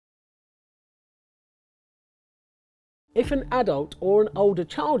If an adult or an older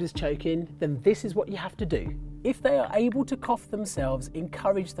child is choking, then this is what you have to do. If they are able to cough themselves,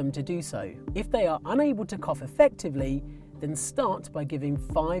 encourage them to do so. If they are unable to cough effectively, then start by giving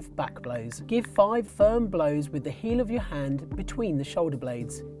 5 back blows. Give 5 firm blows with the heel of your hand between the shoulder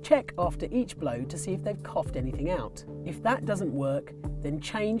blades. Check after each blow to see if they've coughed anything out. If that doesn't work, then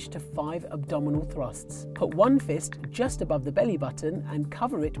change to 5 abdominal thrusts. Put one fist just above the belly button and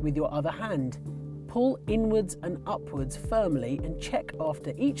cover it with your other hand. Pull inwards and upwards firmly and check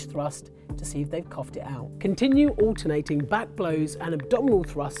after each thrust to see if they've coughed it out. Continue alternating back blows and abdominal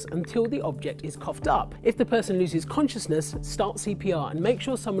thrusts until the object is coughed up. If the person loses consciousness, start CPR and make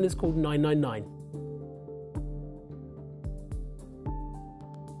sure someone is called 999.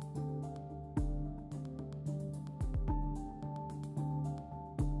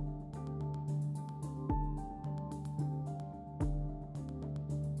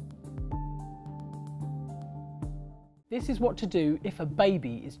 This is what to do if a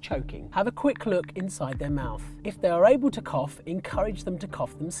baby is choking. Have a quick look inside their mouth. If they are able to cough, encourage them to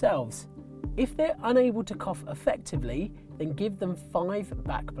cough themselves. If they're unable to cough effectively, then give them 5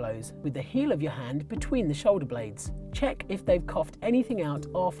 back blows with the heel of your hand between the shoulder blades. Check if they've coughed anything out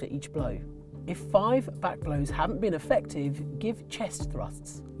after each blow. If 5 back blows haven't been effective, give chest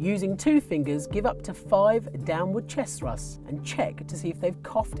thrusts. Using 2 fingers, give up to 5 downward chest thrusts and check to see if they've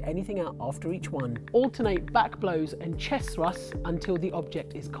coughed anything out after each one. Alternate back blows and chest thrusts until the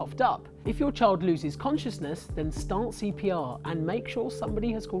object is coughed up. If your child loses consciousness, then start CPR and make sure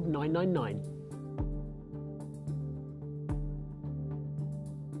somebody has called 999.